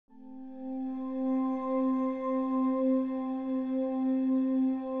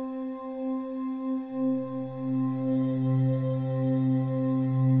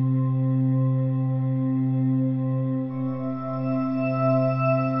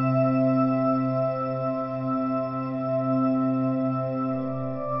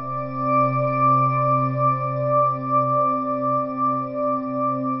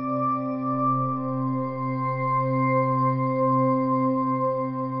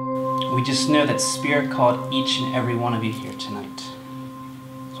We just know that Spirit called each and every one of you here tonight.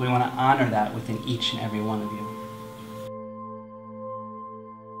 So we want to honor that within each and every one of you.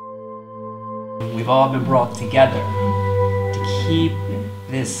 We've all been brought together to keep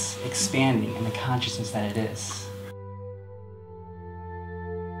this expanding in the consciousness that it is.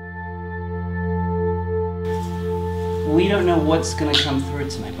 We don't know what's going to come through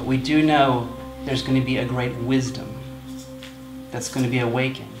tonight, but we do know there's going to be a great wisdom that's going to be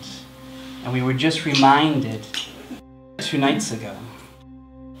awakened. And we were just reminded 2 nights ago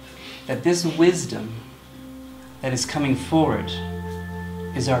that this wisdom that is coming forward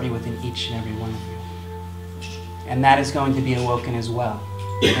is already within each and every one of you. And that is going to be awoken as well,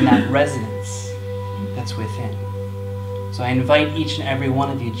 in that resonance that's within. So I invite each and every one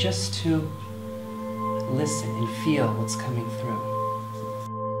of you just to listen and feel what's coming through.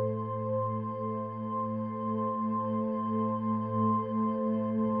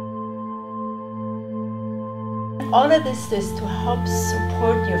 All of this is to help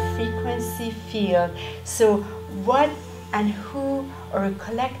support your frequency field. So what and who or a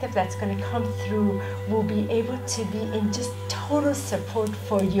collective that's going to come through will be able to be in just total support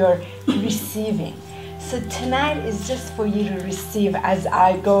for your receiving. So tonight is just for you to receive as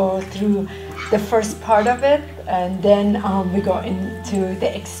I go through the first part of it, and then we go into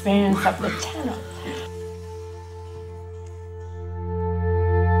the experience of the channel.